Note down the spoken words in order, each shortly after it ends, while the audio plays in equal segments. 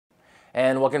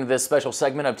And welcome to this special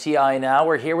segment of TI Now.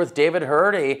 We're here with David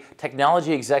Hurd, a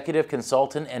technology executive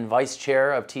consultant and vice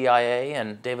chair of TIA.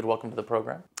 And David, welcome to the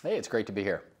program. Hey, it's great to be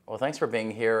here. Well, thanks for being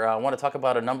here. I want to talk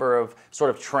about a number of sort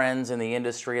of trends in the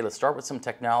industry. Let's start with some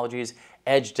technologies: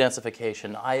 edge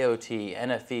densification, IoT,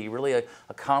 NFV, really a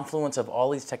confluence of all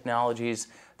these technologies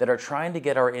that are trying to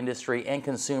get our industry and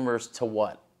consumers to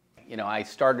what? You know, I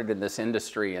started in this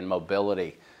industry in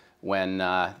mobility when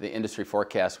the industry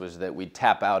forecast was that we'd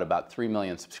tap out about 3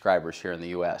 million subscribers here in the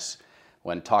US,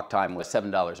 when talk time was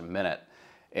 $7 a minute,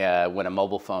 when a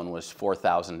mobile phone was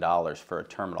 $4,000 for a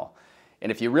terminal.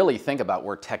 And if you really think about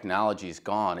where technology's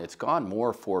gone, it's gone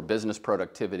more for business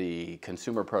productivity,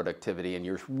 consumer productivity, and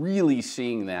you're really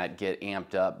seeing that get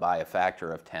amped up by a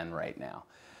factor of 10 right now.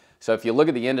 So if you look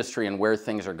at the industry and where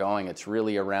things are going, it's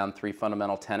really around three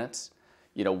fundamental tenets.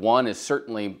 You know, one is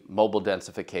certainly mobile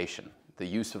densification, the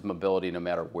use of mobility no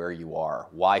matter where you are.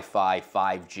 Wi-Fi,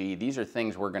 5G, these are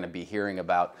things we're going to be hearing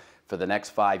about for the next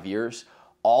 5 years,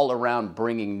 all around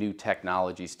bringing new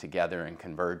technologies together in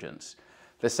convergence.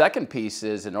 The second piece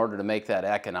is, in order to make that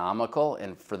economical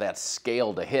and for that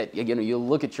scale to hit, you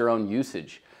look at your own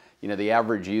usage. You know, the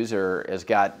average user has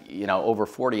got, over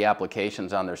 40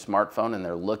 applications on their smartphone, and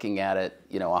they're looking at it,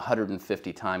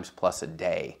 150 times plus a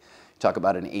day. Talk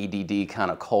about an ADD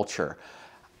kind of culture.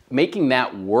 Making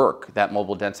that work, that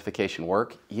mobile densification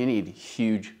work, you need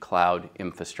huge cloud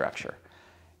infrastructure.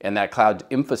 And that cloud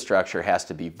infrastructure has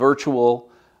to be virtual,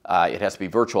 it has to be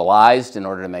virtualized in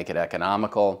order to make it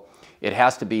economical. It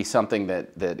has to be something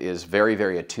that is very,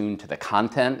 very attuned to the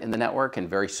content in the network and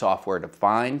very software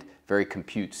defined, very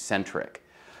compute centric.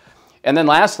 And then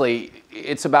lastly,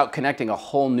 it's about connecting a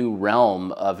whole new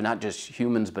realm of not just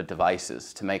humans but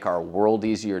devices to make our world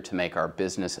easier, to make our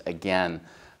business, again,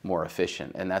 more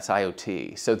efficient, and that's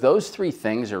IoT. So those three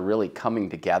things are really coming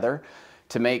together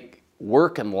to make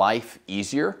work and life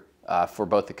easier for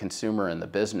both the consumer and the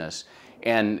business.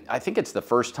 And I think it's the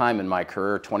first time in my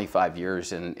career, 25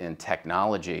 years in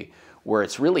technology, where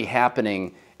it's really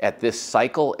happening at this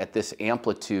cycle, at this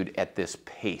amplitude, at this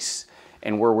pace,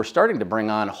 and where we're starting to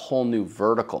bring on whole new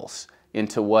verticals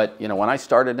into what, when I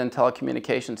started in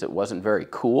telecommunications, it wasn't very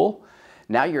cool.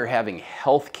 Now you're having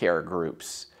healthcare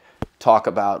groups talk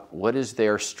about what is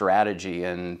their strategy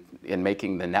in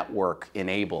making the network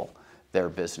enable their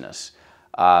business.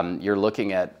 You're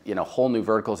looking at whole new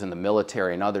verticals in the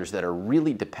military and others that are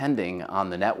really depending on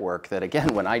the network that, again,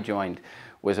 when I joined,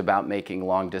 was about making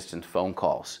long distance phone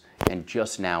calls and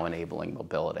just now enabling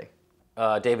mobility.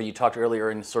 David, you talked earlier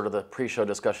in sort of the pre-show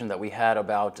discussion that we had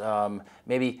about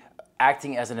maybe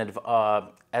acting as an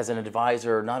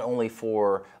advisor not only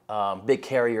for big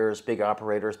carriers, big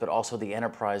operators, but also the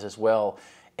enterprise as well.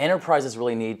 Enterprises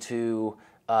really need to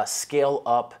scale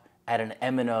up at an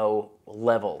MNO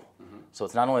level. So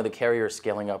it's not only the carriers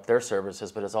scaling up their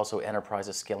services, but it's also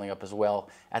enterprises scaling up as well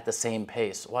at the same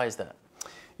pace. Why is that?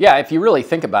 Yeah, if you really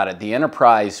think about it, the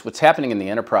enterprise, what's happening in the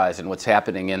enterprise and what's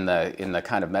happening in the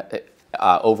kind of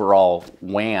overall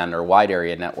WAN or wide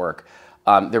area network,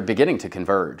 they're beginning to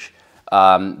converge.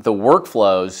 The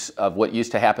workflows of what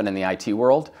used to happen in the IT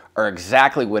world are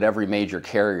exactly what every major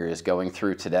carrier is going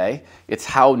through today. It's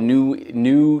how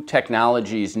new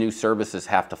technologies, new services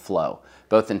have to flow,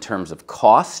 both in terms of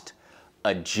cost,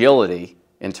 agility,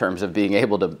 in terms of being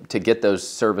able to get those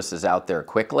services out there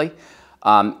quickly,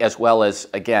 as well as,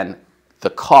 again,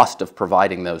 the cost of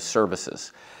providing those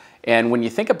services. And when you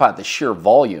think about the sheer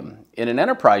volume, in an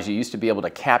enterprise you used to be able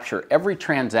to capture every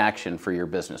transaction for your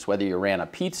business, whether you ran a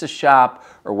pizza shop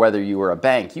or whether you were a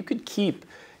bank. You could keep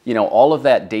all of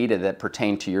that data that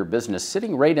pertained to your business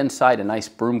sitting right inside a nice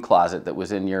broom closet that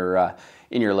was in your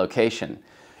location.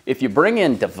 If you bring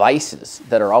in devices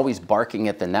that are always barking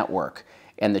at the network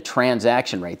and the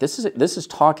transaction rate, this is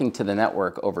talking to the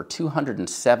network over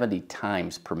 270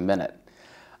 times per minute.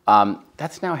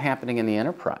 That's now happening in the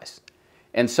enterprise.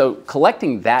 And so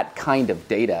collecting that kind of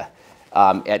data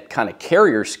at kind of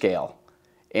carrier scale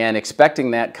and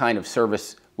expecting that kind of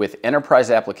service with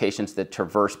enterprise applications that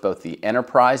traverse both the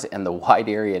enterprise and the wide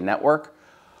area network,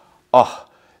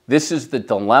 this is the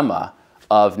dilemma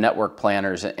of network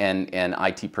planners and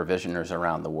IT provisioners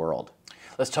around the world.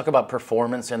 Let's talk about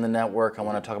performance in the network. I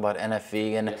want to talk about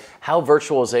NFV and how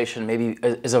virtualization maybe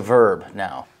is a verb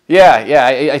now. Yeah,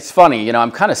 it's funny.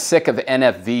 I'm kind of sick of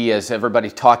NFV as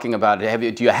everybody's talking about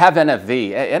it. Do you have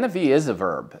NFV? NFV is a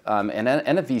verb, and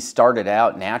NFV started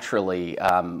out naturally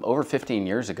over 15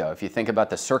 years ago. If you think about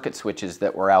the circuit switches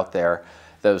that were out there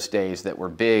those days that were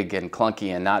big and clunky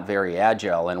and not very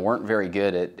agile and weren't very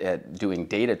good at doing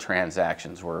data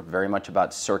transactions, were very much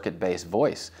about circuit-based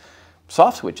voice.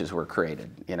 soft switches were created,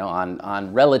 you know,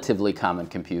 on relatively common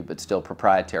compute, but still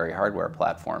proprietary hardware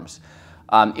platforms.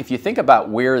 If you think about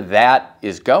where that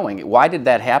is going, why did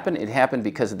that happen? It happened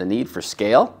because of the need for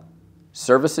scale,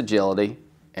 service agility,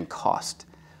 and cost.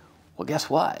 Well, guess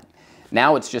what?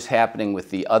 Now it's just happening with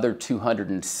the other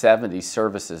 270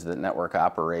 services that network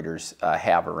operators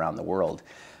have around the world.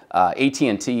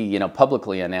 AT&T, you know,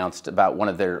 publicly announced about one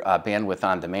of their bandwidth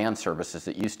on demand services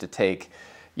that used to take,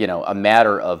 you know, a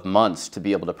matter of months to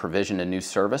be able to provision a new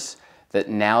service that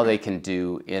now they can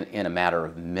do in a matter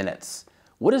of minutes.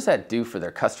 What does that do for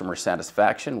their customer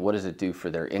satisfaction? What does it do for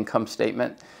their income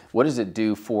statement? What does it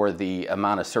do for the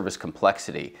amount of service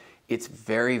complexity? It's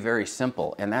very, very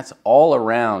simple, and that's all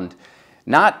around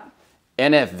not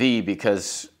NFV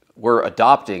because we're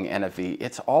adopting NFV,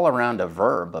 it's all around a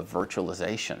verb of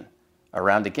virtualization,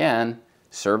 around, again,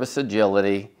 service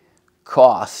agility,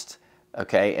 cost,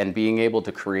 okay, and being able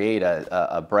to create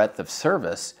a breadth of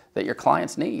service that your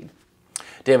clients need.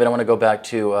 David, I want to go back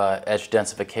to edge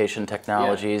densification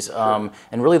technologies, sure.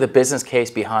 And really the business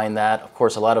case behind that. Of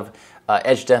course, a lot of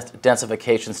edge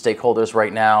densification stakeholders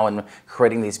right now and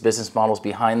creating these business models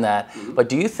behind that. But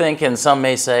do you think, and some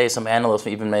may say, some analysts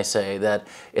even may say, that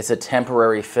it's a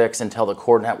temporary fix until the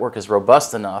core network is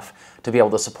robust enough to be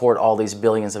able to support all these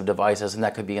billions of devices, and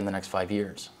that could be in the next 5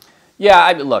 years?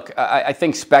 Yeah, look, I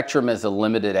think spectrum is a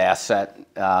limited asset,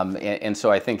 and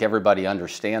so I think everybody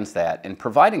understands that. And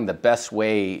providing the best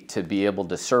way to be able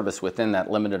to service within that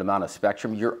limited amount of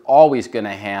spectrum, you're always going to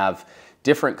have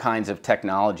different kinds of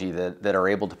technology that are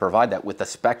able to provide that with the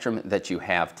spectrum that you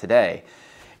have today.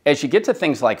 As you get to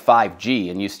things like 5G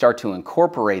and you start to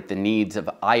incorporate the needs of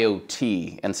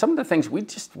IoT and some of the things we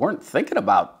just weren't thinking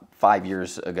about 5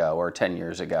 years ago or 10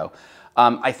 years ago,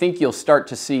 I think you'll start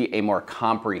to see a more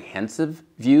comprehensive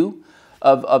view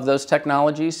of those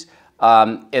technologies,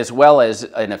 as well as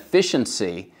an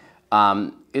efficiency.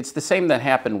 It's the same that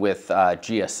happened with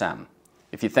GSM.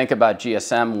 If you think about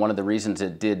GSM, one of the reasons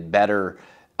it did better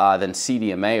than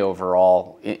CDMA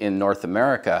overall in North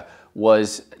America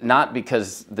was not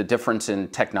because the difference in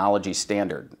technology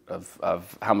standard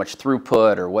of how much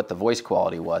throughput or what the voice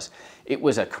quality was. It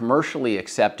was a commercially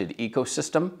accepted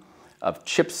ecosystem of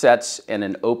chipsets in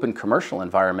an open commercial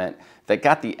environment that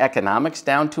got the economics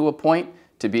down to a point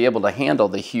to be able to handle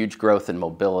the huge growth in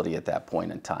mobility at that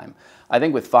point in time. I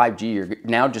think with 5G, you're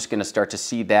now just going to start to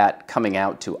see that coming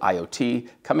out to IoT,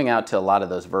 coming out to a lot of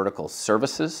those vertical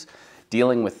services,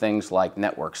 dealing with things like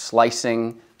network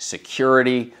slicing,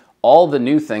 security, all the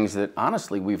new things that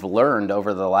honestly we've learned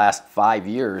over the last 5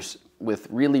 years with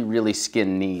really, really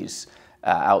skin knees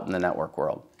out in the network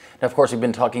world. Now, of course, we've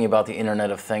been talking about the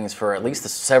Internet of Things for at least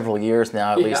several years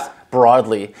now, at least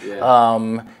broadly. Yeah.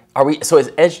 So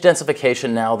is edge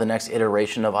densification now the next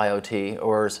iteration of IoT,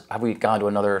 or have we gone to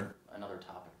another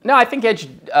topic? No, I think edge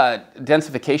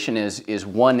densification is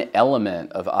one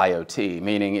element of IoT,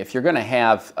 meaning if you're going to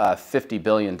have 50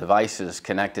 billion devices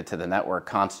connected to the network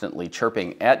constantly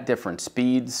chirping at different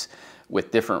speeds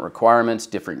with different requirements,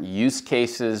 different use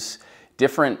cases,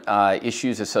 different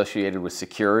issues associated with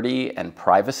security and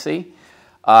privacy.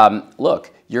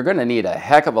 Look, you're going to need a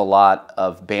heck of a lot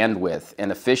of bandwidth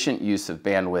and efficient use of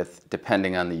bandwidth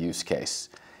depending on the use case.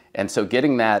 And so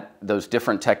getting those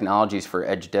different technologies for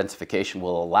edge densification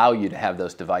will allow you to have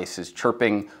those devices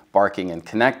chirping, barking, and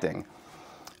connecting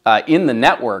in the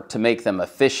network to make them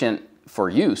efficient for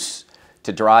use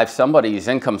to drive somebody's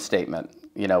income statement.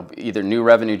 You know, either new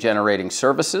revenue generating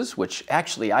services, which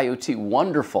actually IoT,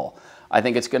 wonderful. I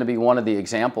think it's going to be one of the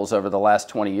examples over the last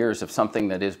 20 years of something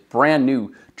that is brand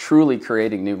new, truly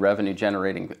creating new revenue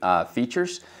generating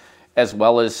features, as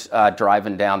well as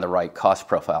driving down the right cost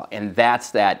profile. And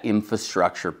that's that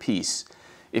infrastructure piece.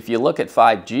 If you look at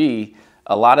 5G,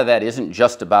 a lot of that isn't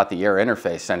just about the air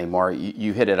interface anymore.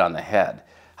 You hit it on the head.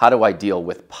 How do I deal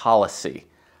with policy?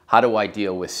 How do I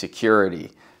deal with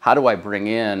security? How do I bring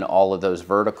in all of those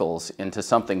verticals into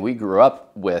something we grew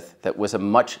up with that was a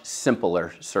much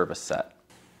simpler service set?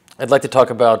 I'd like to talk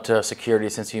about security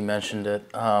since you mentioned it.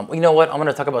 You know what? I'm going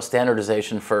to talk about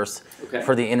standardization first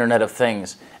for the Internet of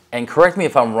Things. And correct me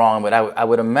if I'm wrong, but I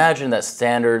would imagine that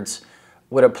standards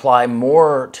would apply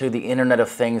more to the Internet of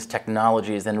Things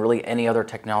technologies than really any other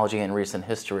technology in recent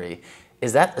history.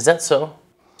 Is that so?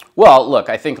 Well, look,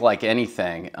 I think like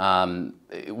anything,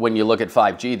 when you look at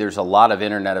 5G, there's a lot of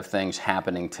Internet of Things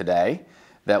happening today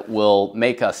that will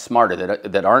make us smarter,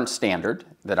 that aren't standard,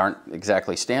 that aren't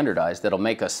exactly standardized, that'll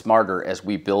make us smarter as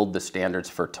we build the standards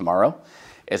for tomorrow,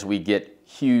 as we get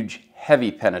huge,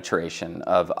 heavy penetration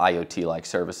of IoT-like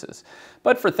services.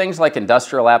 But for things like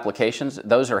industrial applications,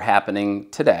 those are happening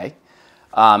today.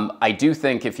 I do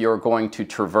think if you're going to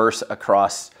traverse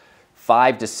across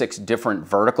 5 to 6 different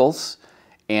verticals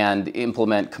and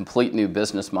implement complete new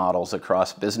business models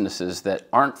across businesses that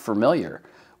aren't familiar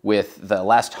with the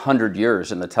last 100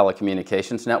 years in the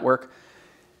telecommunications network,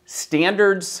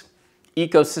 standards,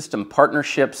 ecosystem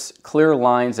partnerships, clear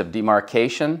lines of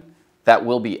demarcation, that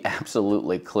will be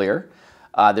absolutely clear.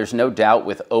 There's no doubt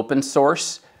with open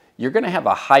source, you're going to have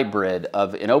a hybrid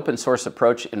of an open source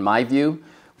approach, in my view,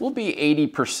 will be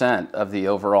 80% of the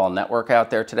overall network out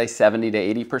there today, 70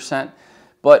 to 80%.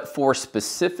 But for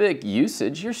specific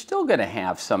usage, you're still going to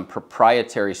have some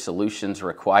proprietary solutions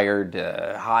required,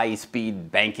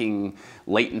 high-speed banking,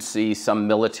 latency, some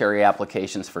military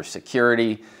applications for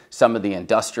security, some of the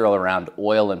industrial around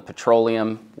oil and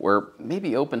petroleum, where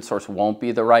maybe open source won't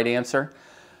be the right answer.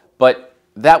 But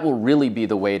that will really be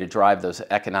the way to drive those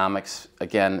economics,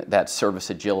 again, that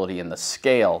service agility and the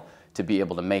scale to be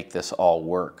able to make this all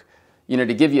work. You know,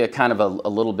 to give you a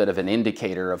little bit of an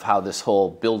indicator of how this whole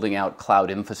building out cloud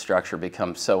infrastructure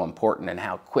becomes so important and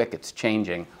how quick it's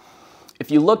changing. If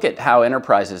you look at how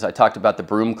enterprises, I talked about the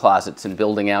broom closets and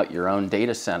building out your own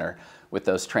data center with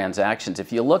those transactions.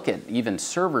 If you look at even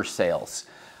server sales,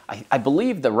 I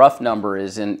believe the rough number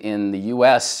is in the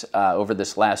US over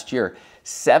this last year,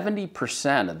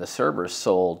 70% of the servers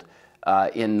sold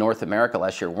in North America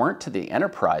last year weren't to the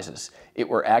enterprises. It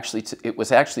was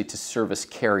actually to service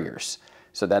carriers.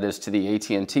 So that is to the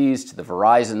AT&Ts, to the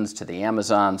Verizons, to the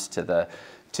Amazons, to the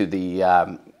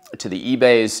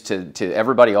eBays, to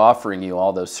everybody offering you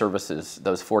all those services,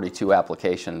 those 42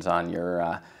 applications on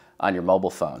your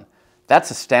mobile phone. That's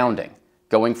astounding.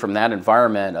 Going from that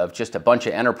environment of just a bunch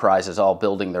of enterprises all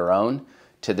building their own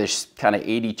to this kind of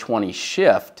 80-20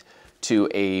 shift to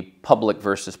a public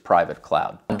versus private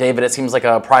cloud. David, it seems like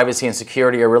privacy and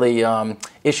security are really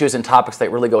issues and topics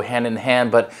that really go hand in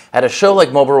hand, but at a show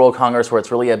like Mobile World Congress where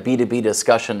it's really a B2B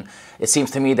discussion, it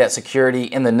seems to me that security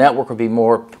in the network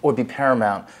would be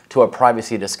paramount to a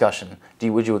privacy discussion.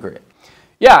 Would you agree?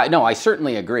 Yeah, no, I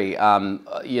certainly agree.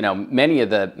 You know, many of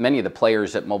the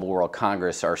players at Mobile World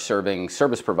Congress are serving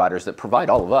service providers that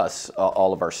provide all of us,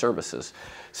 all of our services.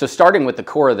 So starting with the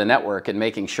core of the network and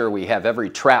making sure we have every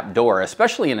trap door,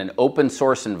 especially in an open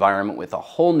source environment with a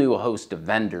whole new host of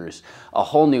vendors, a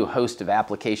whole new host of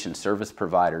application service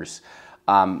providers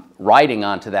riding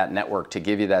onto that network to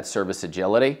give you that service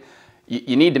agility,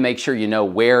 you need to make sure you know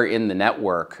where in the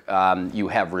network you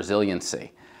have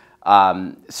resiliency.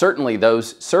 Certainly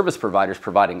those service providers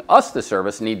providing us the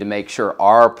service need to make sure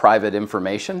our private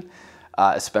information,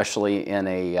 especially in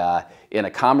a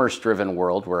commerce-driven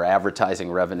world where advertising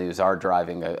revenues are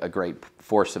driving a great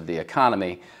force of the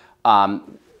economy,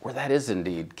 where that is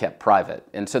indeed kept private.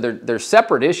 And so they're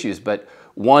separate issues, but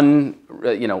one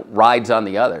rides on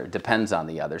the other, depends on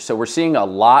the other. So we're seeing a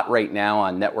lot right now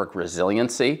on network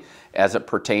resiliency as it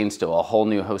pertains to a whole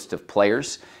new host of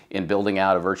players in building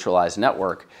out a virtualized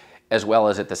network, as well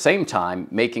as at the same time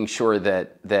making sure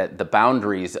that the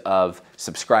boundaries of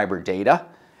subscriber data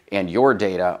and your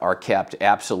data are kept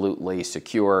absolutely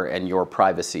secure and your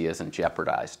privacy isn't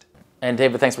jeopardized. And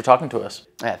David, thanks for talking to us.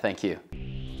 Yeah, thank you.